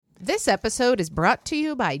This episode is brought to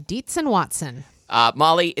you by Dietz and Watson.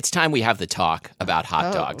 Molly, it's time we have the talk about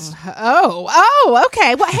hot dogs. Oh,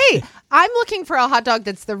 okay. Well, hey, I'm looking for a hot dog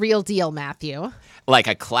that's the real deal, Matthew. Like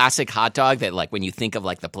a classic hot dog that, like, when you think of,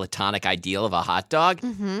 like, the platonic ideal of a hot dog,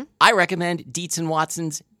 I recommend Dietz and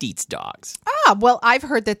Watson's Dietz Dogs. Well, I've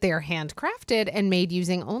heard that they're handcrafted and made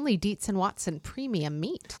using only Dietz and Watson premium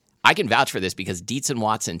meat. I can vouch for this because Dietz and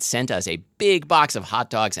Watson sent us a big box of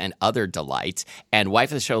hot dogs and other delights. And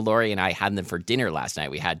wife of the show, Lori, and I had them for dinner last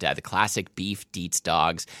night. We had the classic beef Dietz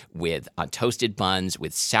dogs with toasted buns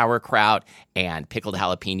with sauerkraut and pickled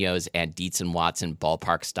jalapenos and Dietz and Watson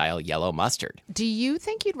ballpark-style yellow mustard. Do you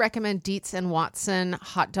think you'd recommend Dietz and Watson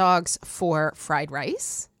hot dogs for fried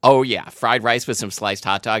rice? Oh, yeah. Fried rice with some sliced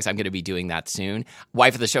hot dogs. I'm going to be doing that soon.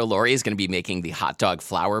 Wife of the show, Lori, is going to be making the hot dog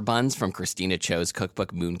flour buns from Christina Cho's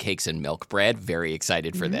cookbook, Mooncakes and Milk Bread. Very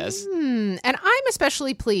excited for this. And I'm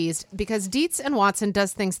especially pleased because Dietz and Watson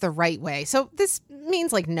does things the right way. So this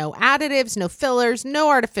means like no additives, no fillers, no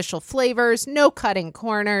artificial flavors, no cutting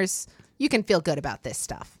corners. You can feel good about this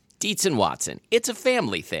stuff. Dietz and Watson. It's a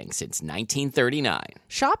family thing since 1939.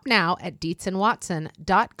 Shop now at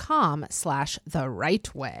dietzandwatson.com/the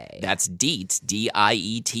right way. That's Dietz,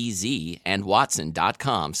 D-I-E-T-Z, and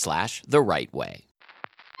Watson.com/the right way.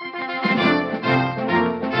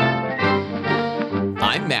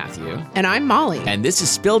 I'm Matthew. And I'm Molly. And this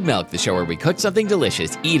is Spilled Milk, the show where we cook something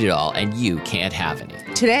delicious, eat it all, and you can't have any.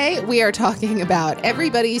 Today, we are talking about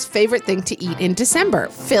everybody's favorite thing to eat in December,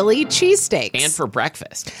 Philly cheesesteaks. And for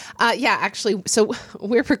breakfast. Yeah, actually, so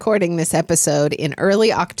we're recording this episode in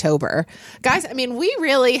early October. Guys, I mean, we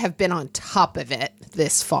really have been on top of it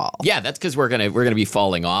this fall. Yeah, that's because we're gonna be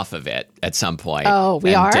falling off of it at some point. Oh,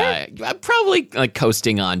 we are? Probably like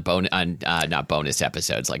coasting on not bonus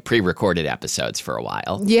episodes, like pre-recorded episodes for a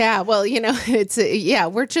while. Yeah, well, you know,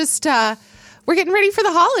 we're just we're getting ready for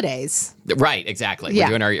the holidays. Right, exactly. Yeah.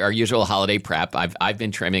 We're doing our usual holiday prep. I've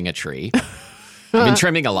been trimming a tree. I've been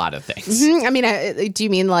trimming a lot of things. I mean, do you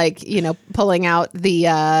mean like, you know, pulling out the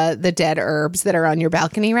dead herbs that are on your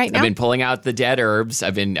balcony right now? I've been pulling out the dead herbs.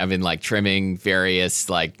 I've been like trimming various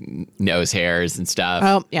like nose hairs and stuff.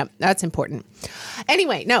 Oh, yeah, that's important.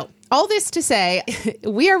 Anyway, no, all this to say,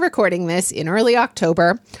 we are recording this in early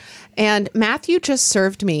October. And Matthew just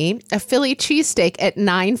served me a Philly cheesesteak at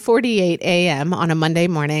 9:48 a.m. on a Monday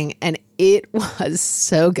morning, and it was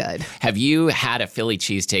so good. Have you had a Philly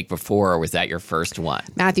cheesesteak before, or was that your first one?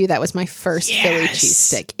 Matthew, that was my first Philly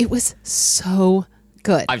cheesesteak. It was so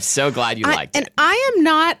good. I'm so glad you liked it. And I am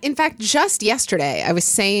not, in fact, just yesterday, I was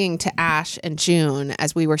saying to Ash and June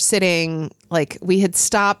as we were sitting, like we had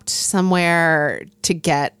stopped somewhere to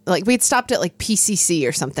get, like we had stopped at like PCC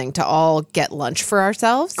or something to all get lunch for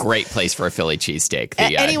ourselves. Great place for a Philly cheesesteak,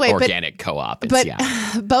 the anyway, organic co-op. But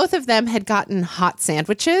both of them had gotten hot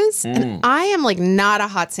sandwiches, and I am like not a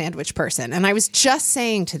hot sandwich person. And I was just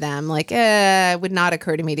saying to them, like, it would not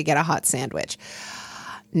occur to me to get a hot sandwich.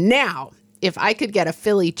 Now, if I could get a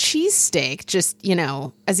Philly cheesesteak just, you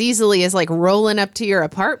know, as easily as like rolling up to your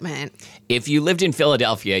apartment. If you lived in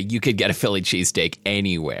Philadelphia, you could get a Philly cheesesteak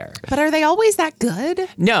anywhere. But are they always that good?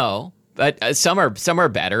 No, but some are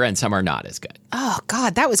better and some are not as good. Oh,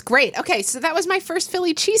 God, that was great. Okay, so that was my first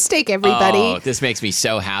Philly cheesesteak, everybody. Oh, this makes me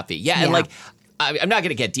so happy. Yeah. And like, I'm not going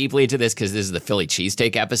to get deeply into this because this is the Philly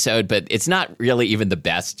cheesesteak episode, but it's not really even the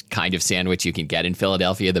best kind of sandwich you can get in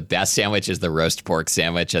Philadelphia. The best sandwich is the roast pork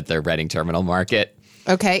sandwich at the Reading Terminal Market.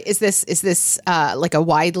 Okay, is this like a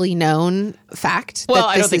widely known fact? Well, that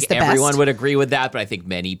I don't think everyone best? would agree with that, but I think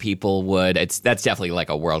many people would. That's definitely like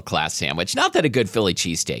a world-class sandwich. Not that a good Philly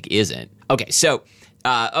cheesesteak isn't. Okay, so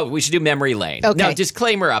we should do memory lane. Okay. Now,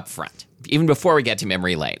 disclaimer up front. Even before we get to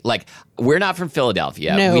memory lane, like we're not from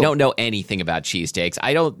Philadelphia. No. We don't know anything about cheesesteaks.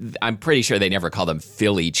 I'm pretty sure they never call them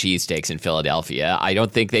Philly cheesesteaks in Philadelphia. I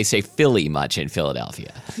don't think they say Philly much in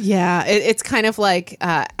Philadelphia. Yeah, it's kind of like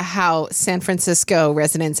how San Francisco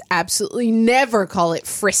residents absolutely never call it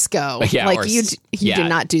Frisco. Yeah, like you did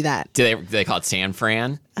not do that. Do they call it San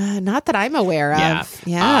Fran? Not that I'm aware of.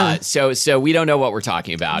 Yeah. So we don't know what we're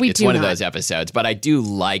talking about. It's one of not. those episodes, but I do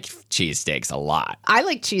like cheesesteaks a lot. I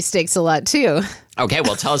like cheesesteaks a lot too. Okay,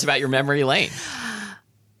 well, tell us about your memory lane.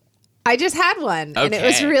 I just had one, and it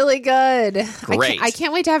was Okay. really good. Great. I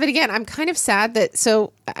can't wait to have it again. I'm kind of sad that,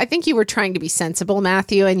 so I think you were trying to be sensible,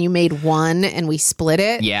 Matthew, and you made one, and we split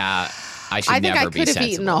it. Yeah. I should I think never I be could have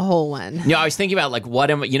sensible. eaten a whole one. No, I was thinking about like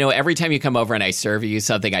every time you come over and I serve you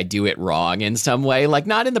something, I do it wrong in some way. Like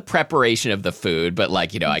not in the preparation of the food, but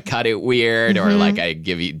like, I cut it weird or like I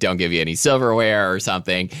don't give you any silverware or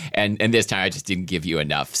something. And this time I just didn't give you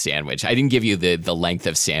enough sandwich. I didn't give you the length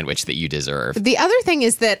of sandwich that you deserve. The other thing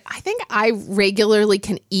is that I think I regularly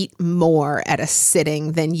can eat more at a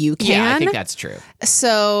sitting than you can. Yeah, I think that's true.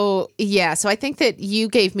 So I think that you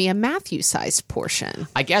gave me a Matthew-sized portion.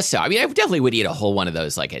 I guess so. I mean, I definitely would eat a whole one of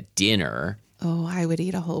those like at dinner. Oh, I would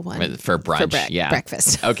eat a whole one. For brunch, yeah.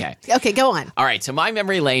 Breakfast. Okay. Okay, go on. All right, so my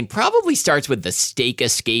memory lane probably starts with the Steak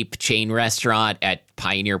Escape chain restaurant at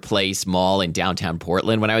Pioneer Place Mall in downtown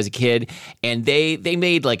Portland when I was a kid. And they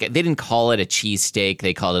made they didn't call it a cheesesteak.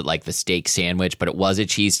 They called it like the steak sandwich, but it was a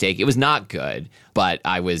cheesesteak. It was not good, but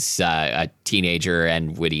I was a teenager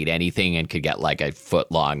and would eat anything and could get like a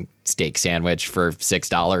foot-long steak sandwich for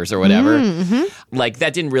 $6 or whatever. Mm-hmm. Like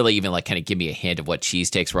that didn't really even like kind of give me a hint of what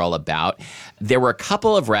cheesesteaks were all about. There were a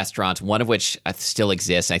couple of restaurants, one of which still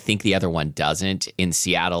exists. I think the other one doesn't in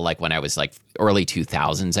Seattle. Like when I was like early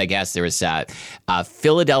 2000s, I guess there was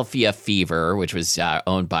Philadelphia Fever, which was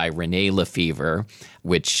owned by Renee Lefevre,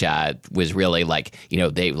 which was really like,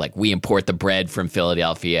 they like we import the bread from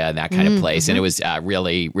Philadelphia and that kind of place. And it was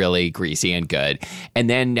really, really greasy and good. And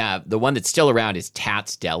then the one that's still around is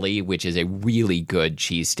Tat's Deli, which is a really good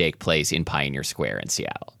cheesesteak place in Pioneer Square in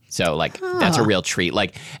Seattle. So like that's a real treat.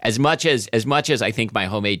 Like as much as I think my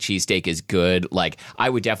homemade cheesesteak is good, like I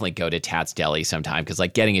would definitely go to Tat's Deli sometime because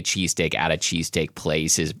like getting a cheesesteak at a cheesesteak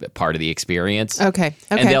place is part of the experience. Okay.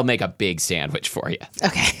 And they'll make a big sandwich for you.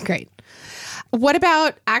 Okay, great. What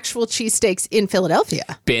about actual cheesesteaks in Philadelphia?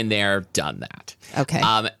 Been there, done that. Okay.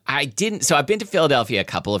 I didn't. So I've been to Philadelphia a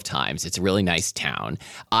couple of times. It's a really nice town.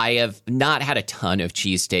 I have not had a ton of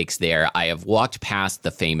cheesesteaks there. I have walked past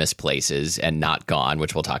the famous places and not gone,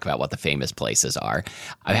 which we'll talk about what the famous places are.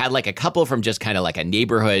 I've had like a couple from just kind of like a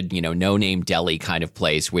neighborhood, no-name deli kind of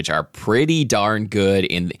place, which are pretty darn good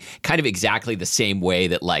in kind of exactly the same way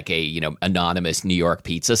that like a, anonymous New York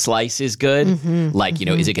pizza slice is good.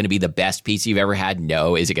 Is it going to be the best pizza you've ever had?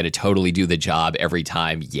 No. Is it going to totally do the job every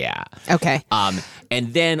time? Yeah. Okay.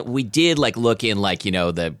 And then we did like look in like,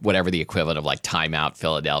 the whatever the equivalent of like Time Out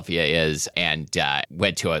Philadelphia is and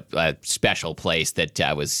went to a special place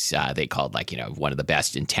that was they called like, one of the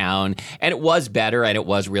best in town. And it was better and it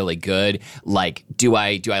was really good. Like, do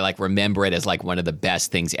I like remember it as like one of the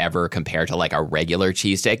best things ever compared to like a regular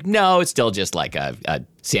cheesesteak? No, it's still just like a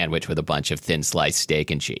sandwich with a bunch of thin sliced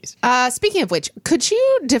steak and cheese. Speaking of which, could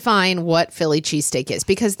you define what Philly cheesesteak is?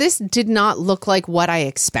 Because this did not look like what I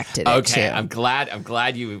expected it to. Okay, I'm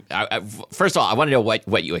glad you. First of all, I want to know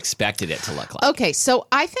what you expected it to look like. Okay, so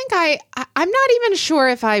I think I'm not even sure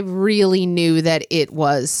if I really knew that it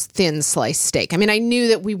was thin sliced steak. I mean, I knew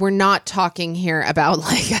that we were not talking here about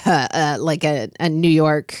like a New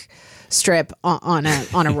York strip on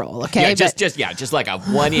a roll, okay? just like a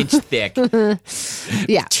 1 inch thick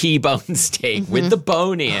T-bone steak with the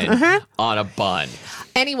bone in on a bun.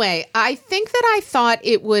 Anyway, I think that I thought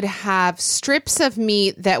it would have strips of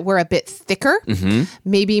meat that were a bit thicker,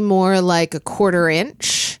 maybe more like a 1/4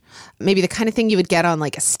 inch. Maybe the kind of thing you would get on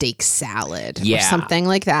like a steak salad or something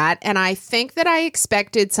like that. And I think that I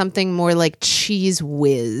expected something more like Cheese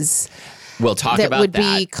Whiz. We'll talk about that. That would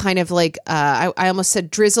be kind of like, I almost said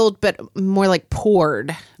drizzled, but more like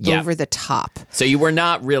poured over the top. So you were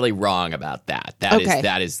not really wrong about that.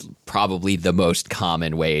 That is probably the most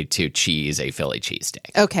common way to cheese a Philly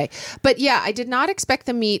cheesesteak. Okay. But yeah, I did not expect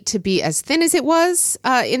the meat to be as thin as it was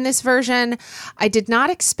in this version. I did not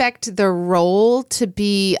expect the roll to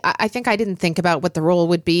be, I think I didn't think about what the roll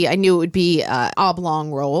would be. I knew it would be an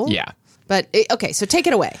oblong roll. Yeah. But, okay, so take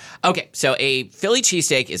it away. Okay, so a Philly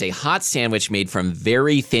cheesesteak is a hot sandwich made from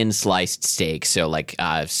very thin sliced steak. So like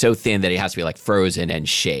so thin that it has to be like frozen and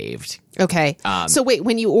shaved. Okay. So wait,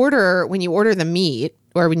 when you order the meat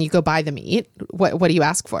or when you go buy the meat, what do you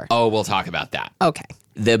ask for? Oh, we'll talk about that. Okay.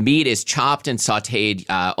 The meat is chopped and sautéed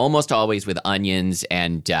almost always with onions,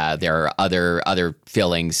 and there are other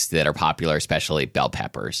fillings that are popular, especially bell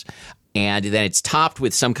peppers. And then it's topped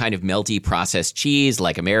with some kind of melty processed cheese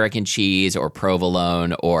like American cheese or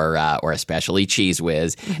provolone or especially Cheese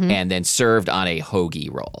Whiz, and then served on a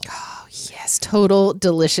hoagie roll. Oh, yes. Total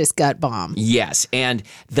delicious gut bomb. Yes. And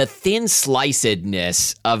the thin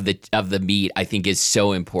slicedness of the meat, I think, is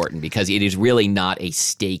so important because it is really not a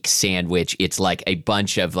steak sandwich. It's like a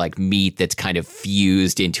bunch of like meat that's kind of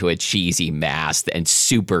fused into a cheesy mass and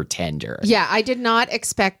super tender. Yeah, I did not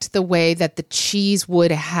expect the way that the cheese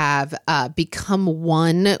would have become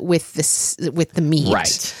one with the meat.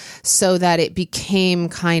 Right. so that it became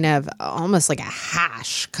kind of almost like a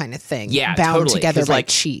hash kind of thing. Yeah, bound totally. together 'Cause, by like,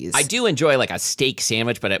 cheese. I do enjoy like a steak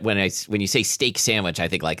sandwich, but when you say steak sandwich, I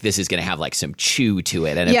think like this is going to have like some chew to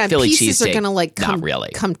it, and a Philly pieces are cheesesteak, going to like not really.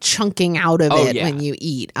 come chunking out of it when you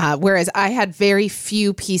eat. Whereas I had very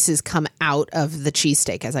few pieces come out of the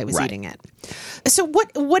cheesesteak as I was eating it. So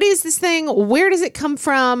what is this thing? Where does it come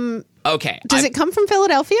from? Okay. Does it come from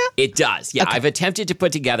Philadelphia? It does. Yeah. Okay. I've attempted to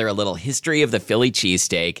put together a little history of the Philly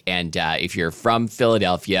cheesesteak. And if you're from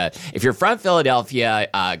Philadelphia,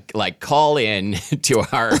 like call in to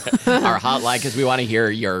our hotline because we want to hear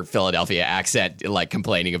your Philadelphia accent, like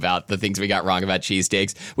complaining about the things we got wrong about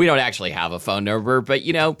cheesesteaks. We don't actually have a phone number, but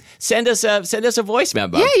send us a voice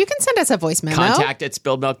memo. Yeah, you can send us a voice memo.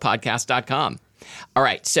 Contact@spilledmilkpodcast.com. All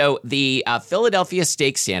right, so the Philadelphia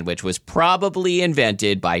steak sandwich was probably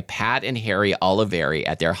invented by Pat and Harry Oliveri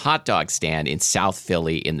at their hot dog stand in South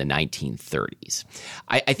Philly in the 1930s.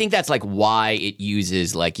 I think that's like why it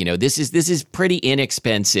uses like, this is pretty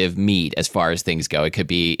inexpensive meat as far as things go. It could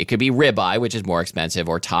be ribeye, which is more expensive,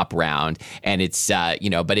 or top round, and it's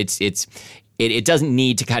but it doesn't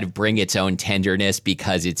need to kind of bring its own tenderness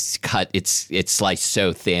because it's sliced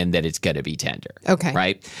so thin that it's going to be tender. Okay.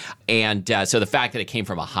 Right? And so the fact that it came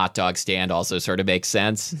from a hot dog stand also sort of makes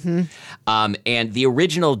sense. Mm-hmm. And the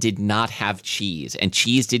original did not have cheese, and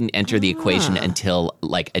cheese didn't enter the equation until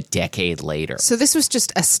like a decade later. So this was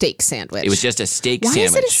just a steak sandwich. It was just a steak sandwich. Why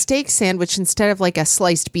is it a steak sandwich instead of like a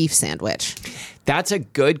sliced beef sandwich? That's a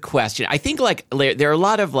good question. I think like there are a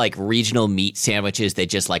lot of like regional meat sandwiches that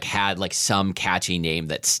just like had like some catchy name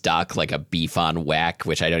that stuck, like a beef on weck,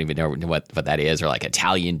 which I don't even know what that is, or like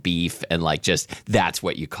Italian beef, and like just that's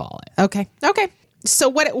what you call it. Okay. So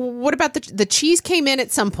what about the cheese came in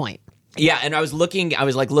at some point? Yeah, and I was looking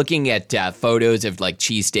at photos of like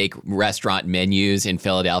cheesesteak restaurant menus in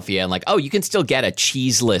Philadelphia, and like, you can still get a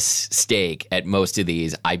cheeseless steak at most of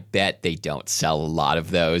these. I bet they don't sell a lot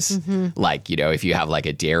of those. Mm-hmm. Like, if you have like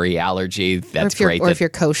a dairy allergy, that's great. Or if you're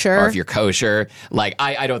kosher. Like,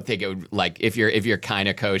 I don't think it would, like, if you're kind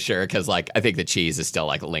of kosher, because like I think the cheese is still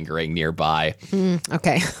like lingering nearby.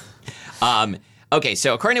 Okay. Okay,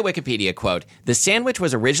 so according to Wikipedia, quote, the sandwich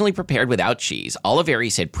was originally prepared without cheese.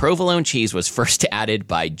 Oliveri said provolone cheese was first added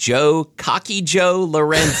by Cocky Joe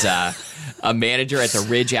Lorenza, a manager at the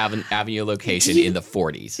Ridge Avenue location in the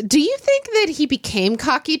 40s. Do you think that he became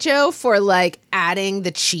Cocky Joe for like adding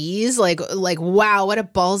the cheese? Like wow, what a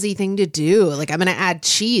ballsy thing to do. Like, I'm going to add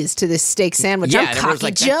cheese to this steak sandwich. Yeah, I'm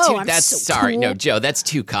Cocky Joe. Sorry, cool. No, Joe, that's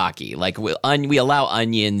too cocky. Like, we allow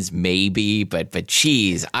onions maybe, but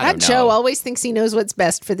cheese, I don't know. Joe always thinks he knows what's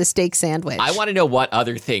best for the steak sandwich. I want to know what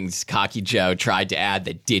other things Cocky Joe tried to add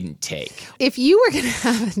that didn't take. If you were going to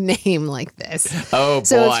have a name like this. Oh, boy.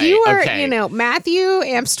 So if you were, Matthew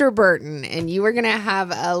Amster Burton, and you were going to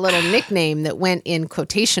have a little nickname that went in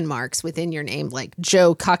quotation marks within your name, like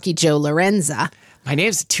Cocky Joe Lorenza. My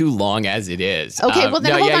name's too long as it is. Okay, well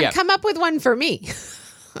then hold on. Come up with one for me.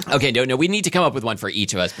 Okay, no, we need to come up with one for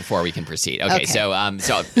each of us before we can proceed. Okay. So I'm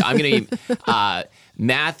going to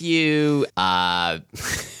Matthew.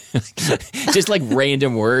 Just like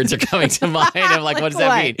random words are coming to mind. I'm like, what does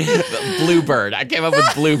that mean? Bluebird. I came up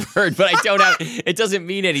with Bluebird, but it doesn't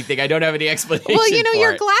mean anything. I don't have any explanation. Well,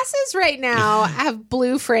 your glasses right now have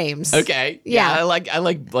blue frames. Okay. Yeah. I like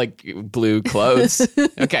blue clothes.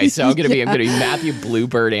 Okay. So I'm gonna be Matthew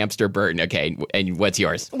Bluebird Amster Burton. Okay. And what's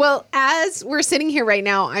yours? Well, as we're sitting here right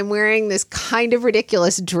now, I'm wearing this kind of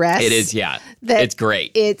ridiculous dress. It is, yeah. It's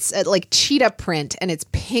great. It's like cheetah print, and it's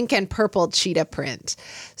pink and purple cheetah print.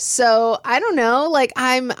 So I don't know, like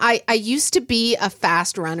I used to be a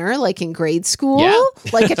fast runner, like in grade school,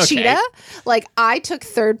 like a cheetah. Like I took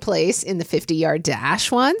third place in the 50-yard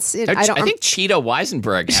dash once. I think Cheetah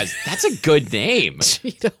Weisenberg that's a good name.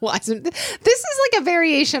 Cheetah Weisenberg. This is like a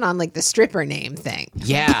variation on like the stripper name thing.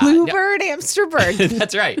 Yeah. Bluebird Amster Burton.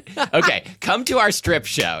 That's right. Okay. Come to our strip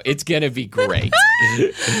show. It's going to be great.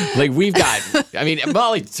 Like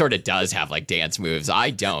Molly sort of does have like dance moves. I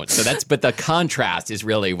don't. But the contrast is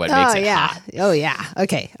really what makes it hot. Oh, yeah.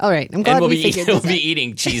 Okay. All right. I'm glad we figured this out. We'll be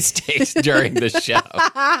eating cheesesteaks during the show.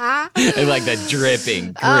 And like the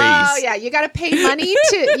dripping grease. Oh, yeah. You got to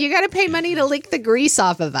pay money to lick the grease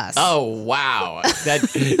off of us. Oh, wow.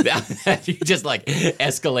 That you just like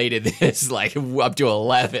escalated this like up to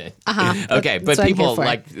 11. Uh-huh. Okay. But people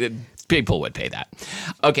like... People would pay that.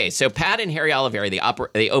 Okay, so Pat and Harry Oliveri,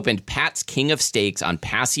 they opened Pat's King of Steaks on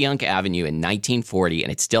Passyunk Avenue in 1940,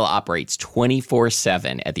 and it still operates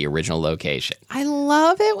 24/7 at the original location. I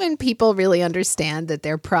love it when people really understand that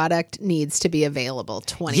their product needs to be available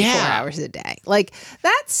 24 hours a day. Like,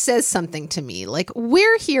 that says something to me. Like,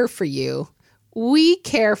 we're here for you. we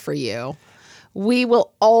care for you. We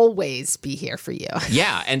will always be here for you.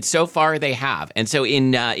 Yeah, and so far they have. And so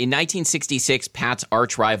in 1966, Pat's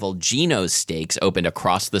arch rival Geno's Steaks opened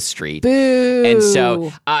across the street. Boo! And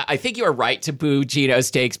so I think you are right to boo Geno's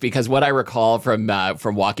Steaks, because what I recall from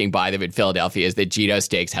walking by them in Philadelphia is that Geno's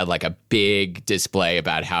Steaks had like a big display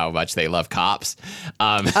about how much they love cops.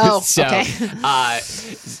 Okay.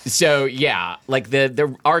 So yeah, like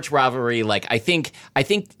the arch rivalry. Like I think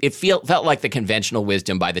it felt like the conventional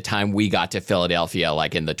wisdom by the time we got to Philadelphia,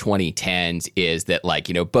 like in the 2010s, is that like,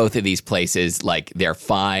 you know, both of these places, like they're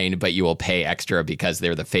fine, but you will pay extra because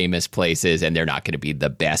they're the famous places and they're not going to be the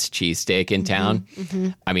best cheesesteak in town. Mm-hmm.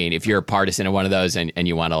 I mean, if you're a partisan of one of those and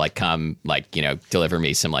you want to like come, like, you know, deliver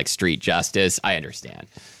me some like street justice, I understand.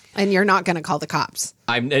 And you're not going to call the cops.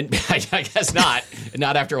 I guess not.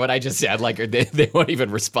 Not after what I just said. Like they won't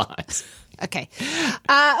even respond. Okay.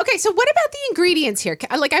 Okay. So what about the ingredients here?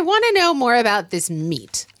 Like, I want to know more about this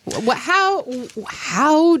meat.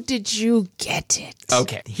 How did you get it?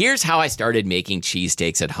 Okay. Here's how I started making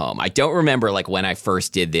cheesesteaks at home. I don't remember like when I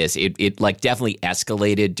first did this. It like definitely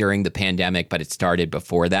escalated during the pandemic, but it started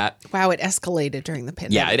before that. Wow, it escalated during the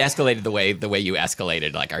pandemic. Yeah, it escalated the way you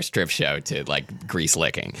escalated like our strip show to like grease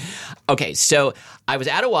licking. Okay, so I was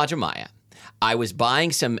at Uwajimaya. I was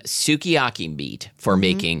buying some sukiyaki meat for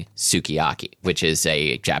making sukiyaki, which is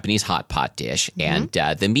a Japanese hot pot dish. And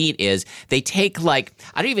the meat is, they take like,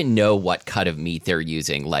 I don't even know what cut of meat they're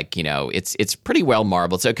using. Like, you know, it's pretty well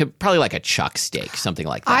marbled. So it could probably like a chuck steak, something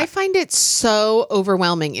like that. I find it so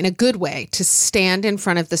overwhelming in a good way to stand in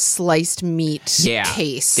front of the sliced meat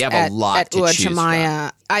case. They have a lot to choose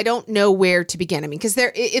from. I don't know where to begin. I mean, because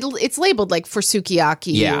it's labeled like for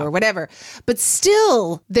sukiyaki or whatever, but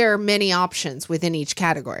still there are many options within each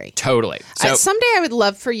category. Totally. So someday I would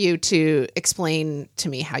love for you to explain to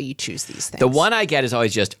me how you choose these things. The one I get is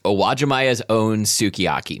always just Uwajimaya's own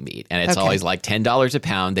sukiyaki meat, and it's always like $10 a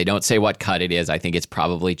pound. They don't say what cut it is. I think it's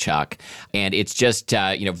probably chuck, and it's just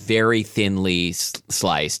very thinly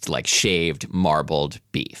sliced, like shaved, marbled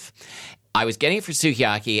beef. I was getting it for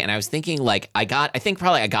sukiyaki, and I was thinking like I got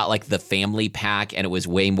like the family pack, and it was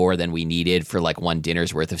way more than we needed for like one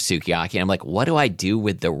dinner's worth of sukiyaki. And I'm like, what do I do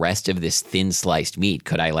with the rest of this thin sliced meat?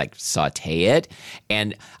 Could I like saute it?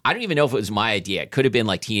 And I don't even know if it was my idea. It could have been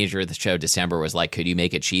like Teenager of the Show December was like, could you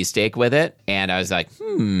make a cheesesteak with it? And I was like,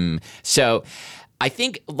 So I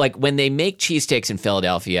think like when they make cheesesteaks in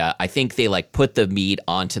Philadelphia, I think they like put the meat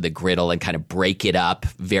onto the griddle and kind of break it up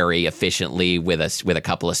very efficiently with a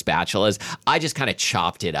couple of spatulas. I just kind of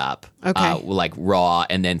chopped it up like raw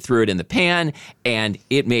and then threw it in the pan, and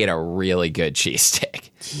it made a really good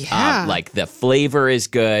cheesesteak. Yeah. Like the flavor is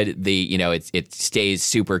good. It stays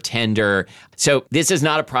super tender. So this is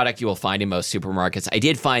not a product you will find in most supermarkets. I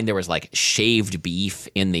did find there was like shaved beef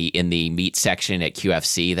in the meat section at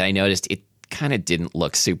QFC that I noticed it kind of didn't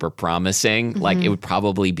look super promising. Like it would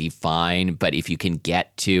probably be fine, but if you can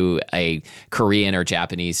get to a Korean or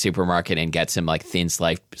Japanese supermarket and get some like thin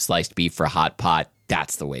sliced beef for hot pot,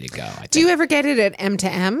 that's the way to go, I think. Do you ever get it at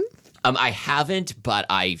M2M? I haven't, but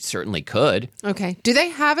I certainly could. Okay. Do they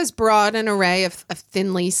have as broad an array of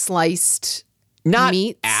thinly sliced Not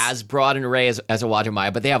meats? as broad an array as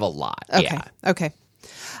Uwajimaya, but they have a lot. Okay. Yeah. Okay.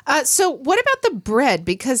 So what about the bread?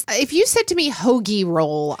 Because if you said to me hoagie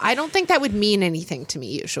roll, I don't think that would mean anything to me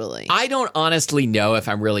usually. I don't honestly know if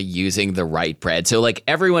I'm really using the right bread. So like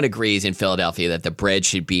everyone agrees in Philadelphia that the bread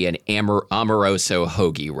should be an Amoroso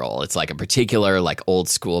hoagie roll. It's like a particular like old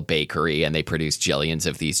school bakery, and they produce jillions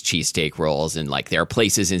of these cheesesteak rolls. And like there are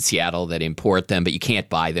places in Seattle that import them, but you can't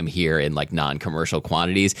buy them here in like non-commercial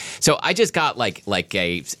quantities. So I just got like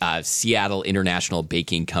a Seattle International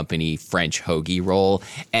Baking Company French hoagie roll,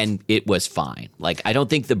 and it was fine. Like, I don't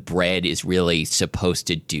think the bread is really supposed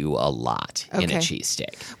to do a lot in a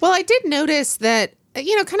cheesesteak. Well, I did notice that, kind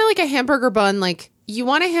of like a hamburger bun, like you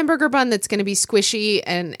want a hamburger bun that's going to be squishy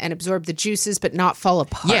and absorb the juices but not fall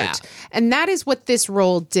apart. Yeah. And that is what this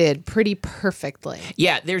roll did pretty perfectly.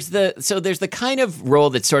 Yeah, there's the kind of roll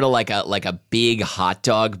that's sort of like a big hot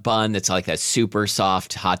dog bun that's like a super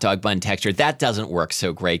soft hot dog bun texture. That doesn't work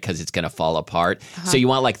so great because it's going to fall apart. So you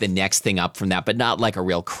want like the next thing up from that, but not like a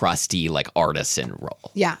real crusty like artisan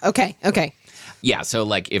roll. Yeah, okay. Yeah, so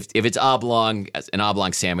like if it's an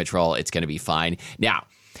oblong sandwich roll, it's going to be fine. Now,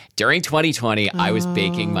 during 2020, I was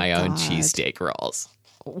baking my own cheesesteak rolls.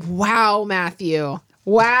 Wow, Matthew.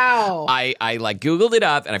 Wow. I like Googled it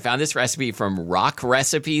up and I found this recipe from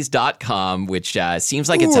rockrecipes.com, which seems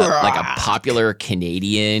like it's like a popular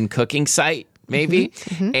Canadian cooking site, maybe.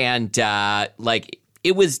 And like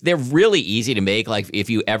they're really easy to make. Like if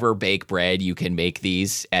you ever bake bread, you can make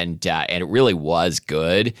these, and it really was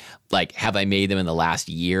good. Like, have I made them in the last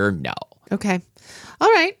year? No. Okay. All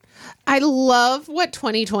right. I love what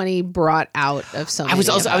 2020 brought out of so many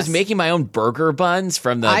I was making my own burger buns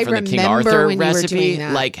from the King Arthur recipe.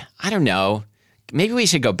 Like, I don't know. Maybe we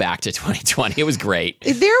should go back to 2020. It was great.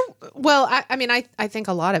 I think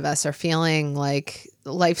a lot of us are feeling like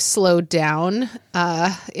life slowed down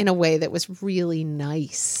in a way that was really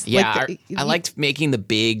nice. Yeah, I liked making the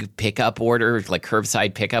big pickup order, like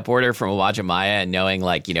curbside pickup order from Uwajimaya, and knowing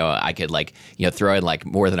like, I could like, throw in like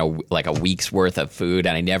more than a week's worth of food,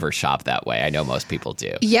 and I never shop that way. I know most people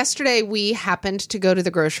do. Yesterday, we happened to go to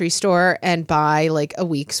the grocery store and buy like a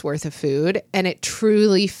week's worth of food, and it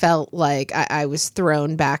truly felt like I was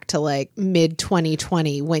thrown back to like mid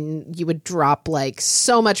 2020 when you would drop like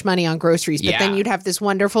so much money on groceries, but then you'd have this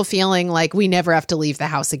wonderful feeling like we never have to leave the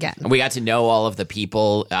house again. And we got to know all of the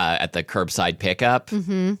people at the curbside pickup.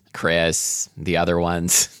 Mm-hmm. Chris, the other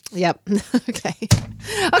ones. Yep. Okay.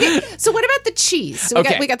 So what about the cheese? So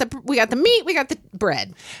we got the meat, we got the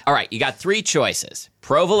bread. All right, you got 3 choices: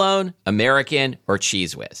 provolone, American, or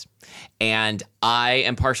Cheese Whiz. And I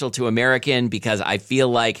am partial to American because I feel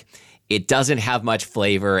like it doesn't have much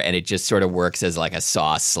flavor, and it just sort of works as like a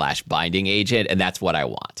sauce/binding agent, and that's what I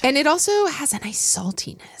want. And it also has a nice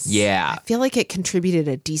saltiness. Yeah. I feel like it contributed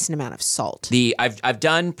a decent amount of salt. I've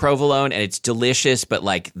done provolone, and it's delicious, but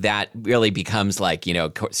like that really becomes like,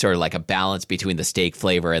 sort of like a balance between the steak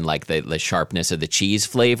flavor and like the sharpness of the cheese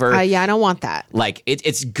flavor. Yeah, I don't want that. Like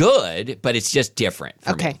it's good, but it's just different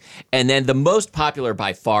for me. And then the most popular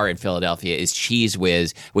by far in Philadelphia is Cheese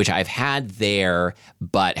Whiz, which I've had there,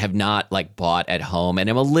 but have not like bought at home, and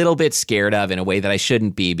I'm a little bit scared of in a way that I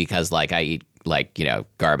shouldn't be because like I eat like,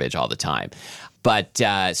 garbage all the time. But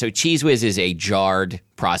so Cheese Whiz is a jarred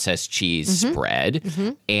processed cheese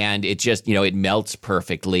spread, and it just, it melts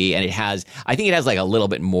perfectly, and I think it has like a little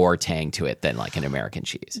bit more tang to it than like an American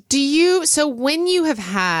cheese. So when you have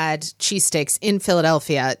had cheesesteaks in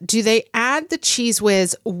Philadelphia, do they add the Cheese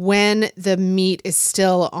Whiz when the meat is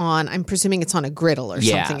still on, I'm presuming it's on a griddle or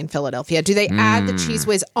something in Philadelphia. Do they add the Cheese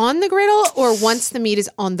Whiz on the griddle or once the meat is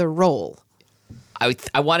on the roll?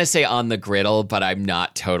 I want to say on the griddle, but I'm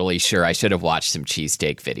not totally sure. I should have watched some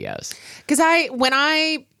cheesesteak videos. Because when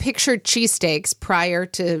I pictured cheesesteaks prior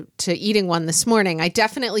to eating one this morning, I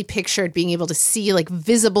definitely pictured being able to see like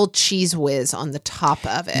visible Cheese Whiz on the top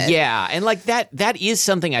of it. Yeah, and like that is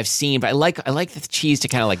something I've seen, but I like the cheese to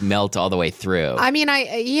kind of like melt all the way through. I mean,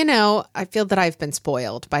 I feel that I've been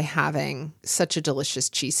spoiled by having such a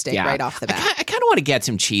delicious cheesesteak right off the bat. I kind of want to get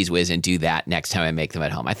some Cheese Whiz and do that next time I make them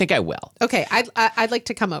at home. I think I will. Okay, I'd like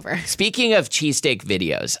to come over. Speaking of cheesesteak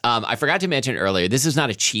videos, I forgot to mention earlier, this is not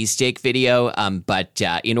a cheesesteak video, but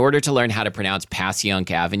in order to learn how to pronounce Passyunk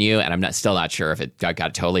Avenue, and I'm still not sure if I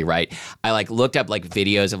got it totally right, I like looked up like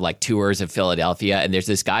videos of like tours of Philadelphia, and there's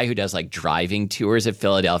this guy who does like driving tours of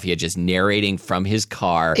Philadelphia, just narrating from his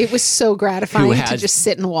car. It was so gratifying to just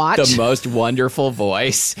sit and watch. The most wonderful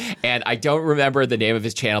voice, and I don't remember the name of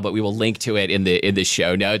his channel, but we will link to it in the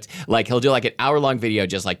show notes. Like he'll do like an hour-long video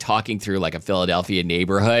just like talking through like a Philadelphia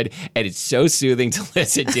neighborhood, and it's so soothing to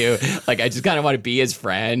listen to. Like I just kind of want to be his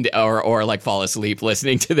friend or like fall asleep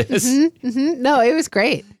listening to this. No, it was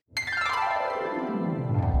great.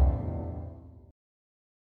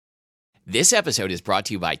 This episode is brought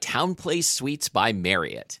to you by TownePlace Suites by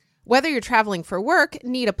Marriott. Whether you're traveling for work,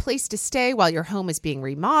 need a place to stay while your home is being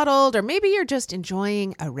remodeled, or maybe you're just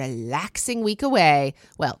enjoying a relaxing week away,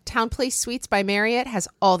 well, TownePlace Suites by Marriott has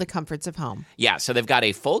all the comforts of home. Yeah, so they've got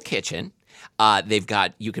a full kitchen.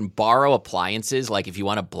 You can borrow appliances, like if you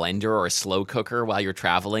want a blender or a slow cooker while you're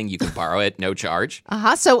traveling, you can borrow it, no charge.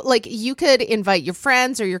 So like you could invite your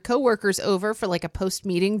friends or your coworkers over for like a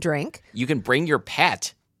post-meeting drink. You can bring your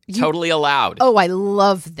pet. Totally allowed. Oh, I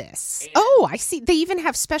love this. Oh, I see. They even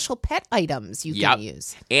have special pet items you can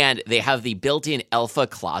use. And they have the built-in Elfa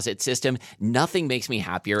closet system. Nothing makes me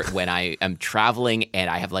happier when I am traveling and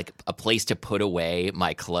I have like a place to put away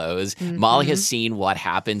my clothes. Molly has seen what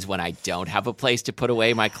happens when I don't have a place to put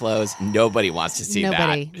away my clothes. Nobody wants to see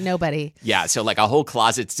that. Nobody. Yeah, so like a whole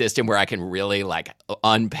closet system where I can really like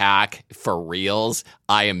unpack for reals.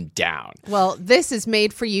 I am down. Well, this is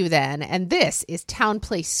made for you then, and this is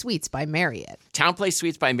TownePlace Suites by Marriott. TownePlace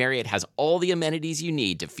Suites by Marriott has all the amenities you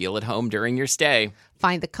need to feel at home during your stay.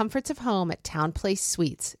 Find the comforts of home at TownePlace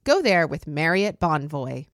Suites. Go there with Marriott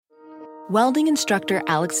Bonvoy. Welding instructor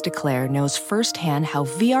Alex DeClaire knows firsthand how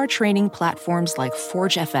VR training platforms like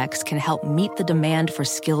ForgeFX can help meet the demand for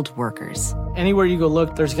skilled workers. Anywhere you go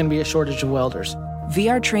look, there's going to be a shortage of welders.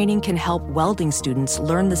 VR training can help welding students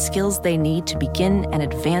learn the skills they need to begin and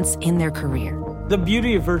advance in their career. The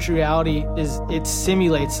beauty of virtual reality is it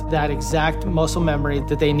simulates that exact muscle memory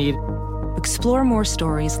that they need. Explore more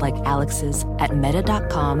stories like Alex's at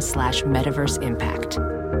meta.com/metaverseimpact.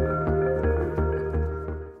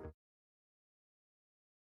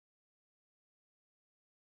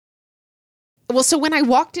 Well, so when I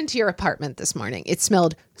walked into your apartment this morning, it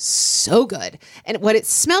smelled so good. And what it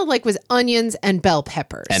smelled like was onions and bell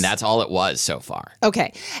peppers. And that's all it was so far.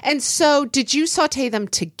 Okay. And so did you saute them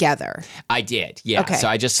together? I did, yeah. Okay. So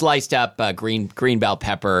I just sliced up green bell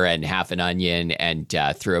pepper and half an onion and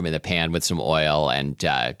threw them in the pan with some oil and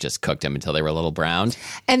just cooked them until they were a little browned.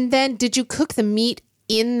 And then did you cook the meat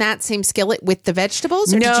in that same skillet with the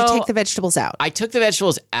vegetables, or did you take the vegetables out? I took the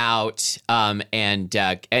vegetables out and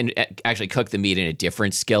actually cooked the meat in a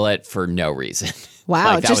different skillet for no reason.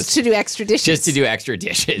 Wow, just to do extra dishes. Just to do extra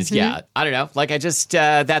dishes, Mm-hmm. yeah. I don't know. Like I just,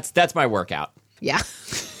 that's my workout. Yeah.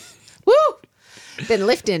 Woo! Been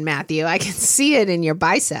lifting, Matthew. I can see it in your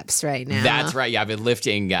biceps right now. That's right. Yeah, I've been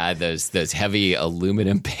lifting those heavy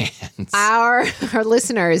aluminum pans. Our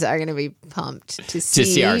listeners are going to be pumped to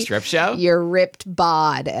see our strip show? Your ripped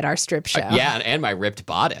bod at our strip show. Yeah, and my ripped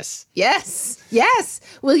bodice. Yes.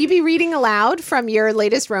 Will you be reading aloud from your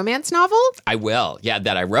latest romance novel? I will. Yeah,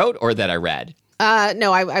 that I wrote or that I read.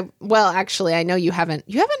 No, well, actually, I know you haven't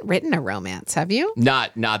written a romance, have you?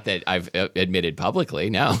 Not that I've admitted publicly,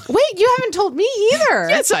 no. Wait, you haven't told me either.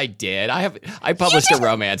 Yes, I did. I published a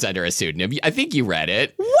romance under a pseudonym. I think you read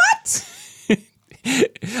it. What?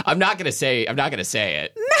 I'm not going to say it. Matthew,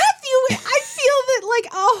 I feel that like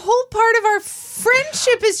a whole part of our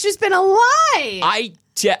friendship has just been a lie. I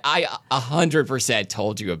 100%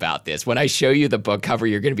 told you about this. When I show you the book cover,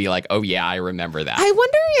 you're going to be like, oh, yeah, I remember that. I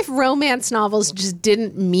wonder if romance novels just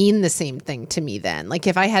didn't mean the same thing to me then. Like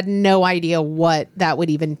if I had no idea what that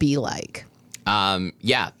would even be like.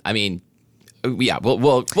 Yeah, I mean, yeah,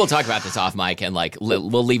 we'll talk about this off mic and like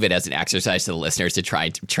we'll leave it as an exercise to the listeners to try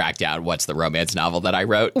and track down what's the romance novel that I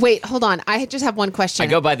wrote. Wait, hold on. I just have one question. I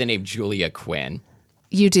go by the name Julia Quinn.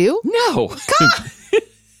 You do? No.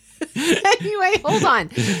 Anyway, hold on.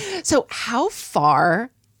 So how far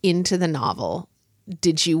into the novel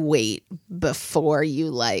did you wait before you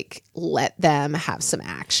like let them have some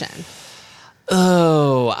action?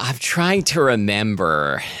 Oh, I'm trying to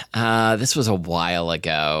remember. This was a while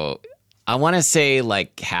ago. I want to say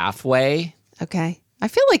like halfway. Okay. I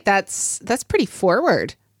feel like that's pretty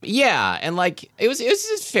forward. Yeah, and like it was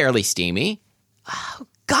just fairly steamy.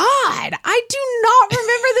 God, I do not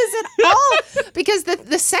remember this at all. Because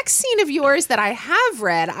the sex scene of yours that I have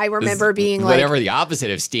read, I remember being like... Whatever the opposite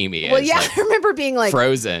of steamy is. Well, yeah, like I remember being like...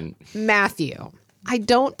 Frozen. Matthew, I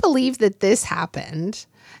don't believe that this happened.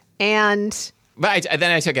 And... But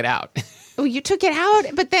then I took it out. Oh, you took it out?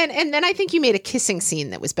 But then I think you made a kissing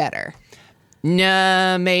scene that was better.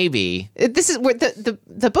 Nah, maybe. This is where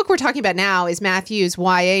the book we're talking about now is Matthew's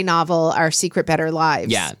YA novel, Our Secret Better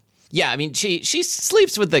Lives. Yeah. Yeah, I mean, she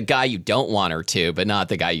sleeps with the guy you don't want her to, but not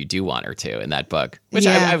the guy you do want her to in that book, which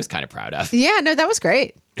I was kind of proud of. Yeah, no, that was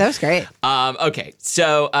great. That was great. Okay,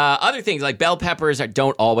 so other things like bell peppers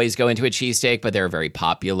don't always go into a cheesesteak, but they're a very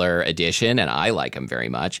popular addition, and I like them very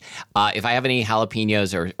much. If I have any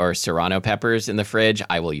jalapenos or serrano peppers in the fridge,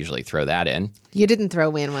 I will usually throw that in. You didn't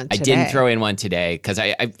throw in one today. I didn't throw in one today because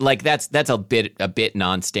I like that's a bit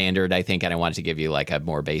non-standard, I think, and I wanted to give you like a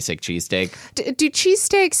more basic cheesesteak. Do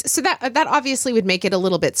cheesesteaks? So that obviously would make it a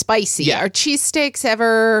little bit spicy. Yeah. Are cheesesteaks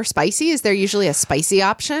ever spicy? Is there usually a spicy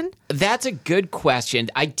option? That's a good question.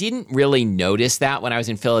 I didn't really notice that when I was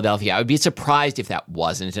in Philadelphia. I would be surprised if that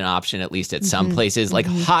wasn't an option, at least at some places. Like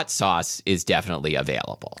hot sauce is definitely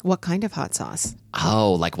available. What kind of hot sauce?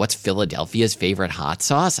 Oh, like what's Philadelphia's favorite hot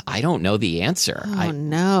sauce? I don't know the answer. Oh,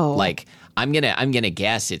 no. Like I'm gonna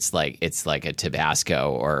guess it's like a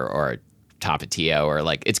Tabasco or a Tapatio or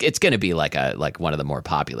like it's gonna be like one of the more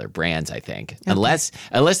popular brands, I think. Okay. Unless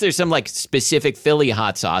there's some like specific Philly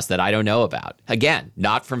hot sauce that I don't know about. Again,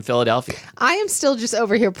 not from Philadelphia. I am still just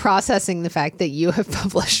over here processing the fact that you have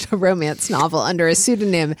published a romance novel under a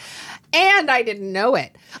pseudonym. And I didn't know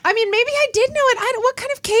it. I mean, maybe I did know it. What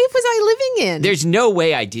kind of cave was I living in? There's no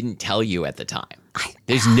way I didn't tell you at the time.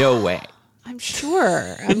 There's no way. I'm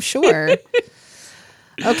sure.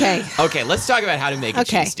 Okay, let's talk about how to make a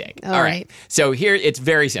cheesesteak. All right. So here, it's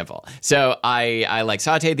very simple. So I like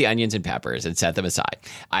sauteed the onions and peppers and set them aside.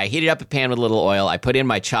 I heated up a pan with a little oil. I put in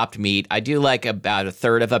my chopped meat. I do like about a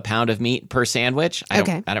third of a pound of meat per sandwich. I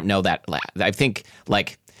don't know that. I think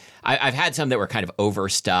like I've had some that were kind of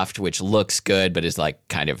overstuffed, which looks good, but is like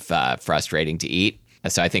kind of frustrating to eat.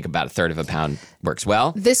 So I think about 1/3 of a pound works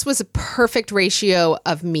well. This was a perfect ratio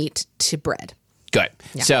of meat to bread. Good.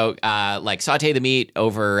 Yeah. So saute the meat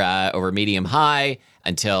over medium high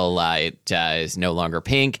until it is no longer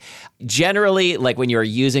pink. Generally, like when you're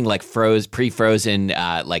using like pre-frozen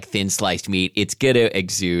like thin sliced meat, it's going to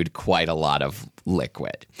exude quite a lot of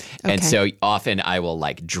liquid. Okay. And so often I will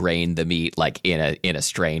like drain the meat like in a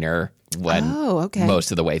strainer when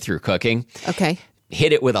most of the way through cooking. Okay.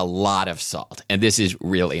 Hit it with a lot of salt. And this is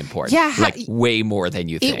really important. Yeah. Like way more than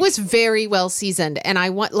you think. It was very well seasoned. And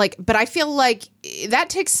but I feel like that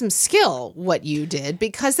takes some skill, what you did,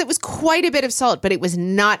 because it was quite a bit of salt, but it was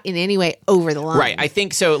not in any way over the line. Right. I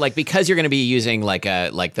think so. Like, because you're going to be using like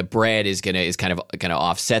the bread is kind of going to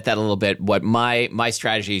offset that a little bit. What my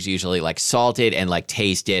strategy is usually like salted and like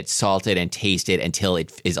salted and taste it until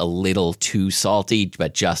it is a little too salty,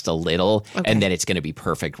 but just a little. Okay. And then it's going to be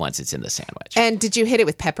perfect once it's in the sandwich. And did you hit it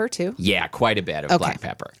with pepper too? Yeah, quite a bit of black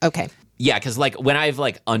pepper. Okay. Yeah, because like when I've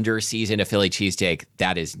like under-seasoned a Philly cheesesteak,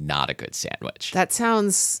 that is not a good sandwich. That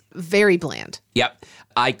sounds very bland. Yep.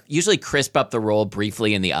 I usually crisp up the roll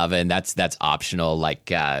briefly in the oven. That's optional.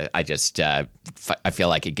 Like I feel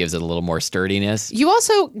like it gives it a little more sturdiness. You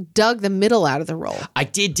also dug the middle out of the roll. I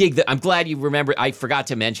did dig I'm glad you remember. I forgot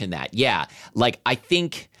to mention that. Yeah. Like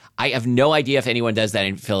I have no idea if anyone does that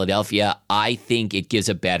in Philadelphia. I think it gives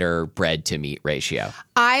a better bread to meat ratio.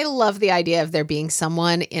 I love the idea of there being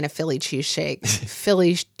someone in a Philly cheesesteak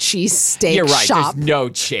shop. There's no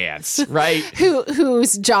chance, right?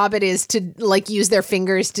 whose job it is to like use their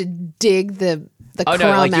fingers to dig the crumb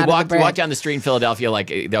out of the bread. You walk down the street in Philadelphia, like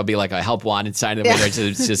there'll be like a help wanted sign in the window. It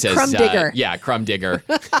just says crumb digger. Crumb digger.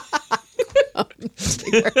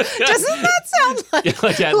 Doesn't that sound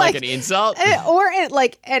like an insult or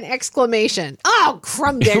like an exclamation? Oh,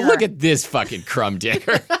 crumb digger! Look at this fucking crumb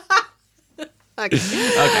digger.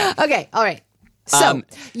 Okay. All right. So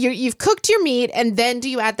you've cooked your meat, and then do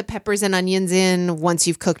you add the peppers and onions in once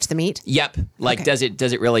you've cooked the meat? Yep. Like, does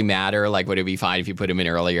it really matter? Like, would it be fine if you put them in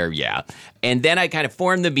earlier? Yeah. And then I kind of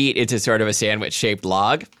form the meat into sort of a sandwich-shaped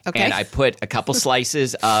log. Okay. And I put a couple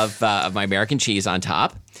slices of my American cheese on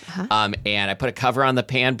top. Uh-huh. And I put a cover on the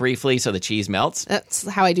pan briefly so the cheese melts. That's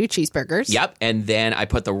how I do cheeseburgers. Yep. And then I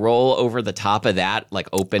put the roll over the top of that, like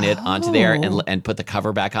open it onto there and put the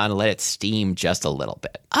cover back on and let it steam just a little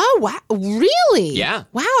bit. Oh, wow. Really? Yeah.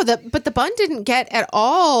 Wow. But the bun didn't get at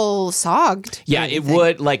all sogged. Yeah, it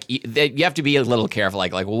would. Like, you have to be a little careful,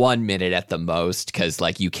 like 1 minute at the most, because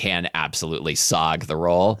like you can absolutely sog the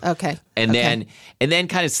roll. Okay. And then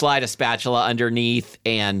kind of slide a spatula underneath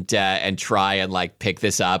and try and like pick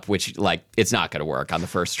this up, which like it's not going to work on the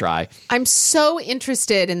first try. I'm so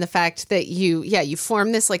interested in the fact that you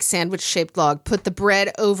form this like sandwich shaped log, put the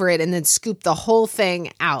bread over it, and then scoop the whole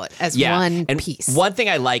thing out as one piece. One thing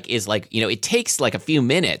I like is like, it takes like a few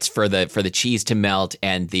minutes for the cheese to melt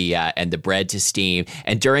and the bread to steam,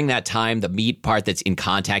 and during that time the meat part that's in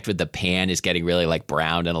contact with the pan is getting really like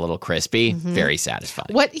browned and a little crispy. Mm-hmm. Very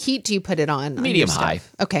satisfying. What heat do you put it on? Medium high.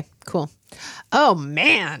 Okay, cool. Oh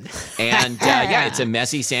man. And it's a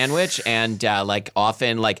messy sandwich, and like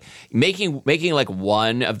often like making like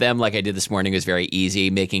one of them like I did this morning was very easy.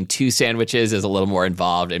 Making 2 sandwiches is a little more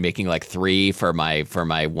involved, and making like 3 for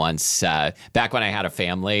my once back when I had a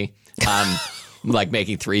family. Like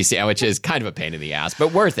making 3 sandwiches, kind of a pain in the ass,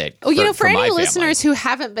 but worth it. Oh, for any listeners who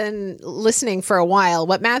haven't been listening for a while,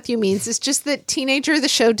 what Matthew means is just that teenager of the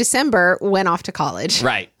show December went off to college.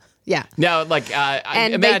 Right. Yeah. No, like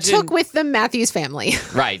and imagine, they took with them Matthew's family.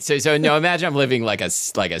 Right. So no, imagine I'm living like a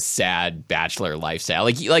sad bachelor lifestyle.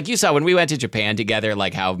 Like you saw when we went to Japan together,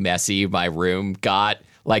 like how messy my room got.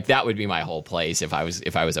 Like that would be my whole place if I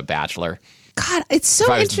was a bachelor. God, it's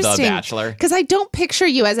so interesting because I don't picture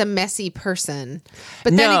you as a messy person.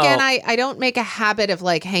 But then again, I don't make a habit of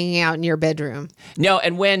like hanging out in your bedroom. No,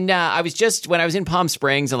 and when I was in Palm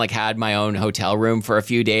Springs and like had my own hotel room for a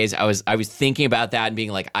few days, I was thinking about that and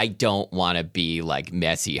being like, I don't want to be like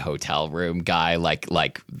messy hotel room guy, like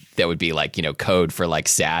that would be like, code for like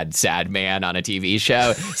sad man on a TV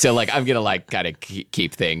show. So like I'm gonna like kind of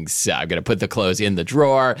keep things. I'm gonna put the clothes in the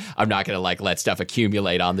drawer. I'm not gonna like let stuff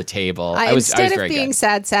accumulate on the table. Instead of being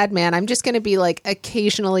sad man, I'm just going to be like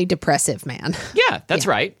occasionally depressive man. Yeah, that's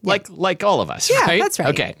right. Yeah. Like all of us. Yeah, right? That's right.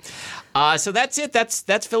 Okay. So that's it.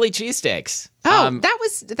 That's Philly cheesesteaks. Oh,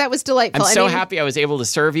 that was delightful. I'm so happy I was able to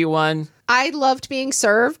serve you one. I loved being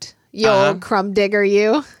served. You old crumb digger,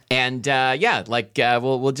 you. And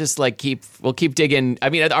we'll just like keep digging. I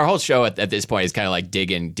mean, our whole show at this point is kind of like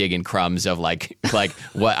digging crumbs of like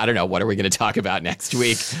what I don't know. What are we going to talk about next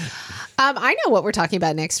week? I know what we're talking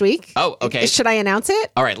about next week. Oh, okay. Should I announce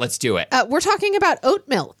it? All right, let's do it. We're talking about oat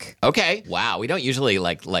milk. Okay. Wow, we don't usually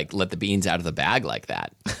like let the beans out of the bag like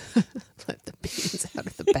that. Let the beans out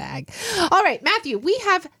of the bag. All right, Matthew, we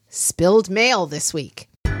have spilled mail this week.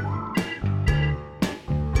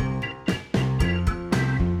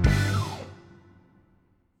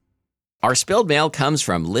 Our spilled mail comes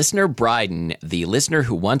from listener Bryden, the listener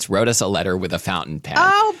who once wrote us a letter with a fountain pen.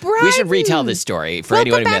 Oh, Bryden! We should retell this story for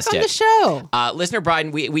anyone who missed it. Welcome back on the show. Listener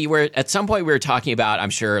Bryden, we were at some point we were talking about,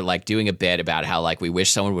 I'm sure, like doing a bit about how like we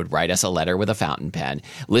wish someone would write us a letter with a fountain pen.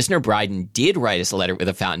 Listener Bryden did write us a letter with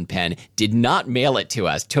a fountain pen, did not mail it to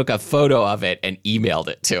us, took a photo of it and emailed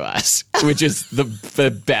it to us, which is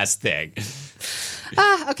the best thing.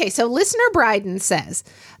 Okay, so listener Bryden says,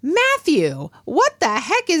 Matthew, what the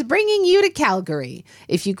heck is bringing you to Calgary?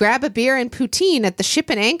 If you grab a beer and poutine at the Ship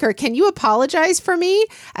and Anchor, can you apologize for me?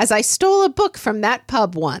 As I stole a book from that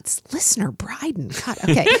pub once. Listener Bryden. God,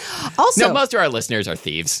 okay. Also, No, most of our listeners are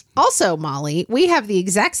thieves. Also, Molly, we have the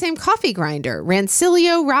exact same coffee grinder,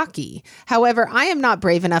 Rancilio Rocky. However, I am not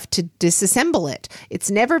brave enough to disassemble it. It's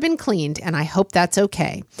never been cleaned, and I hope that's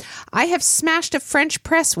okay. I have smashed a French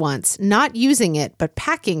press once, not using it, but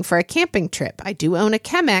packing for a camping trip. I do own a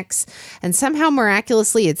Chemex, and somehow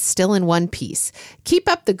miraculously it's still in one piece. Keep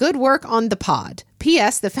up the good work on the pod.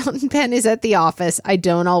 P.S. The fountain pen is at the office. I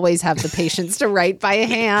don't always have the patience to write by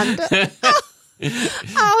hand.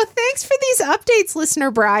 Oh, thanks for these updates, listener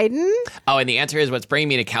Bryden. Oh, and the answer is what's bringing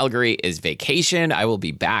me to Calgary is vacation. I will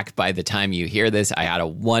be back by the time you hear this. I had a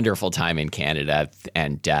wonderful time in Canada,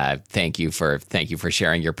 and thank you for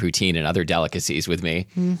sharing your poutine and other delicacies with me.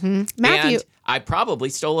 Mm-hmm. Matthew. And I probably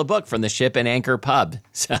stole a book from the Ship and Anchor pub.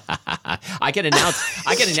 I can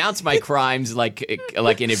announce my crimes like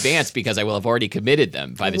in advance because I will have already committed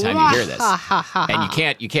them by the time you hear this.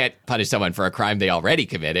 And you can't punish someone for a crime they already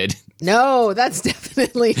committed. No, that's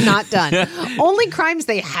definitely not done. Only crimes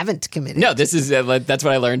they haven't committed. No, this is that's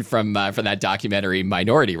what I learned from that documentary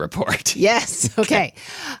Minority Report. Yes. Okay.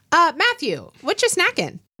 Matthew, what you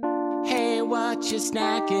snacking? Hey, what you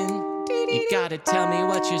snacking? You gotta tell me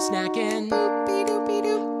what you're snacking,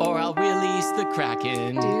 or I'll release the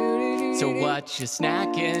Kraken. So what you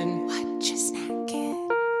snacking? What you snacking?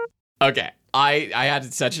 Okay, I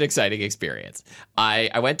had such an exciting experience.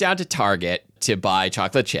 I went down to Target to buy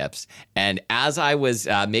chocolate chips, and as I was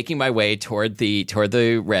making my way toward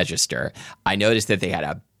the register, I noticed that they had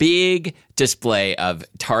a big display of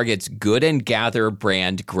Target's Good and Gather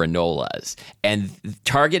brand granolas. And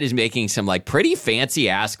Target is making some like pretty fancy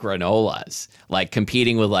ass granolas, like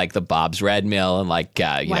competing with like the Bob's Red Mill and like,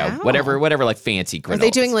 you know, whatever like fancy granolas. Are they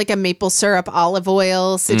doing like a maple syrup olive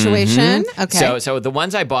oil situation? Mm-hmm. Okay. So the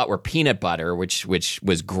ones I bought were peanut butter, which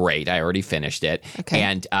was great. I already finished it. Okay.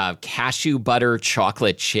 And cashew butter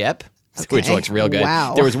chocolate chip. Which looks real good.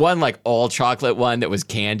 Wow. There was one like all chocolate one that was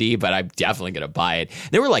candy, but I'm definitely going to buy it.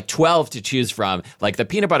 There were like 12 to choose from. Like the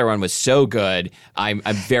peanut butter one was so good. I'm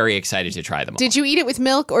very excited to try them all. Did you eat it with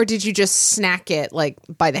milk or did you just snack it like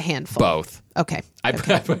by the handful? Both. Okay. I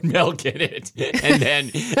put milk in it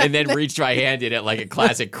and then reached my hand in it like a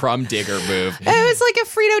classic crumb digger move. It was like a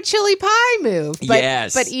Frito chili pie move. But,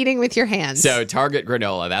 yes. But eating with your hands. So Target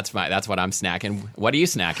granola, that's what I'm snacking. What are you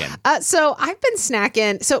snacking? So I've been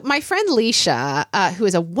snacking. So my friend Leisha, who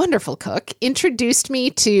is a wonderful cook, introduced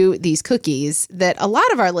me to these cookies that a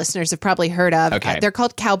lot of our listeners have probably heard of. Okay. They're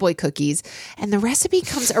called cowboy cookies. And the recipe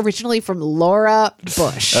comes originally from Laura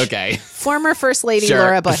Bush. Okay. Former First Lady Sure.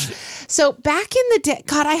 Laura Bush. So back in the day,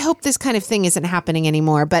 God, I hope this kind of thing isn't happening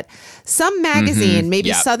anymore, but some magazine, maybe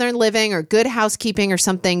Yep. Southern Living or Good Housekeeping or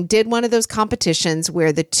something, did one of those competitions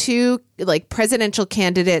where the two like presidential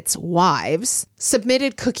candidates' wives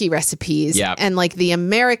submitted cookie recipes Yep. and like the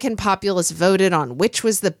American populace voted on which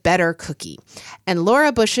was the better cookie. And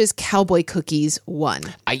Laura Bush's cowboy cookies won.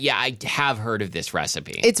 I have heard of this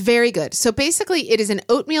recipe. It's very good. So basically, it is an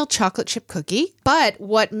oatmeal chocolate chip cookie, but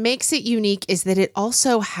what makes it unique is that it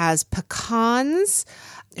also has pecans,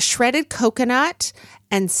 shredded coconut,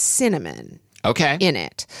 and cinnamon Okay. in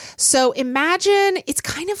it. So imagine it's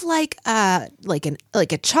kind of like a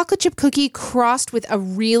chocolate chip cookie crossed with a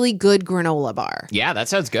really good granola bar. Yeah, that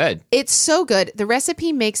sounds good. It's so good. The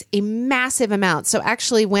recipe makes a massive amount. So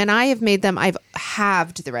actually, when I have made them, I've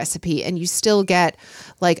halved the recipe and you still get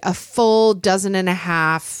like a full dozen and a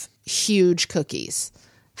half huge cookies.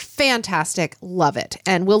 Fantastic. Love it.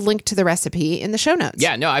 And we'll link to the recipe in the show notes.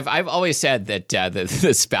 Yeah, no, I've always said that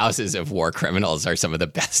the spouses of war criminals are some of the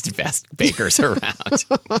best bakers around.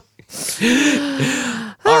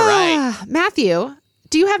 All right. Matthew,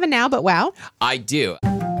 do you have a now but wow? I do.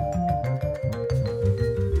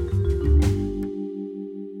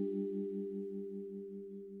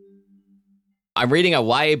 I'm reading a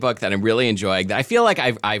YA book that I'm really enjoying. That I feel like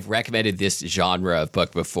I've recommended this genre of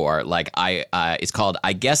book before. Like it's called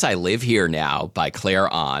I Guess I Live Here Now by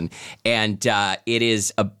Claire Ahn, and it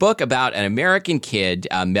is a book about an American kid,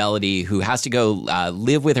 Melody, who has to go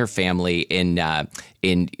live with her family in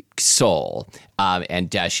Seoul.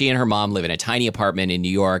 And she and her mom live in a tiny apartment in New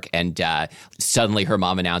York. And suddenly her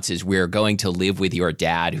mom announces, we're going to live with your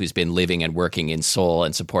dad, who's been living and working in Seoul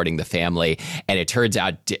and supporting the family. And it turns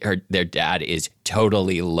out their dad is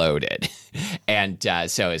totally loaded. And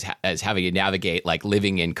so is having to navigate like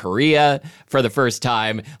living in Korea for the first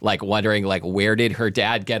time, like wondering like where did her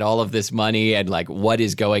dad get all of this money and like what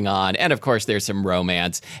is going on. And of course there's some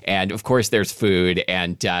romance and of course there's food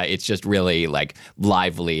and it's just really like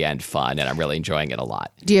lively and fun. And I'm really enjoying it a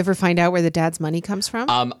lot. Do you ever find out where the dad's money comes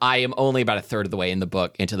from? I am only about a third of the way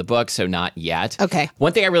into the book, so not yet. Okay.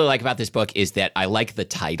 One thing I really like about this book is that I like the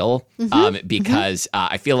title because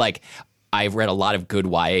I feel like I've read a lot of good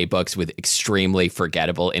YA books with extremely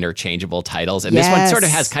forgettable, interchangeable titles. And this one sort of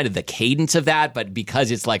has kind of the cadence of that, but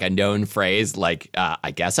because it's like a known phrase, like,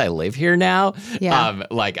 I guess I live here now,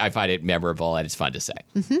 like I find it memorable and it's fun to say.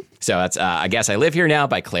 So that's I Guess I Live Here Now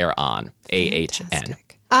by Claire Ahn, AHN.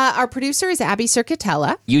 Our producer is Abby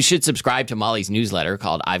Circatella. You should subscribe to Molly's newsletter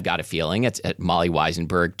called I've Got a Feeling. It's at Molly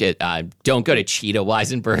Weisenberg. Don't go to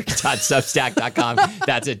cheetahweisenberg.substack.com.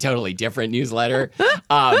 That's a totally different newsletter.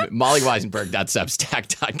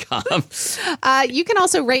 mollyweisenberg.substack.com. You can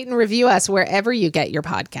also rate and review us wherever you get your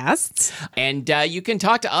podcasts. And you can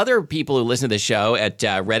talk to other people who listen to the show at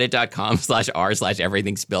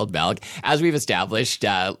reddit.com/r/everything spilled milk. As we've established,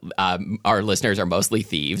 our listeners are mostly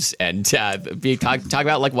thieves and talk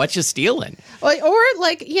about like what you're stealing. Or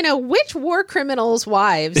like, which war criminals'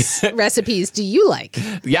 wives recipes do you like?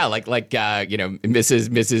 Yeah, like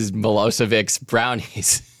Mrs. Milosevic's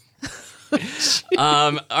brownies.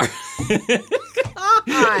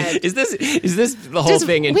 Is this the whole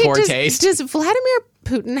thing in poor taste? Does Vladimir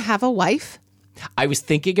Putin have a wife? I was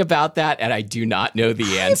thinking about that, and I do not know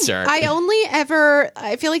the answer. I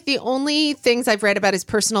feel like the only things I've read about his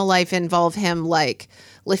personal life involve him like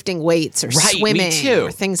lifting weights or swimming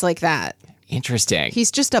or things like that. Interesting.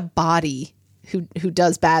 He's just a body who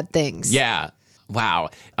does bad things. Yeah.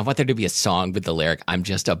 Wow. I want there to be a song with the lyric, I'm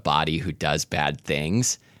just a body who does bad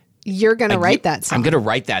things. You're going to write that song. I'm going to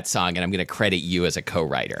write that song, and I'm going to credit you as a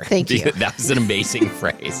co-writer. Thank you. That was an amazing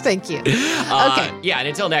phrase. Thank you. Okay. Yeah, and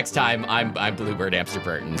until next time, I'm Bluebird Amster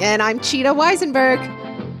Burton. And I'm Cheetah Weisenberg.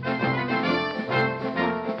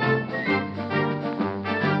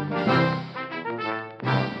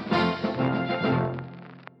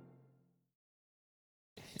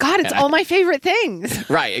 God, it's all my favorite things.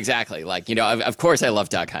 Right, exactly. Like, of course I love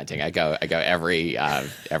duck hunting. I go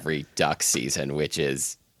every duck season, which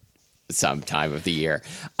is some time of the year.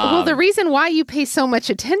 Well, the reason why you pay so much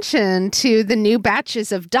attention to the new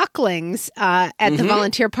batches of ducklings at the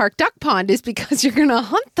Volunteer Park Duck Pond is because you're going to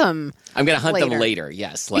hunt them. I'm going to hunt them later,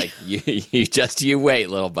 yes. Like, you wait,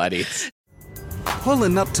 little buddies.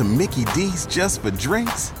 Pulling up to Mickey D's just for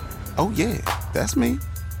drinks? Oh, yeah, that's me.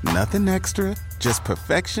 Nothing extra, just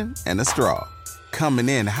perfection and a straw. Coming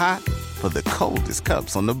in hot for the coldest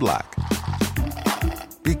cups on the block.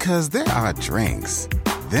 Because there are drinks.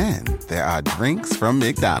 Then there are drinks from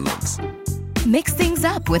McDonald's. Mix things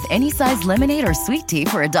up with any size lemonade or sweet tea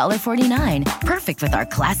for $1.49. Perfect with our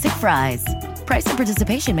classic fries. Price and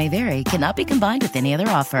participation may vary. Cannot be combined with any other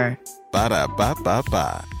offer.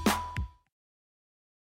 Ba-da-ba-ba-ba.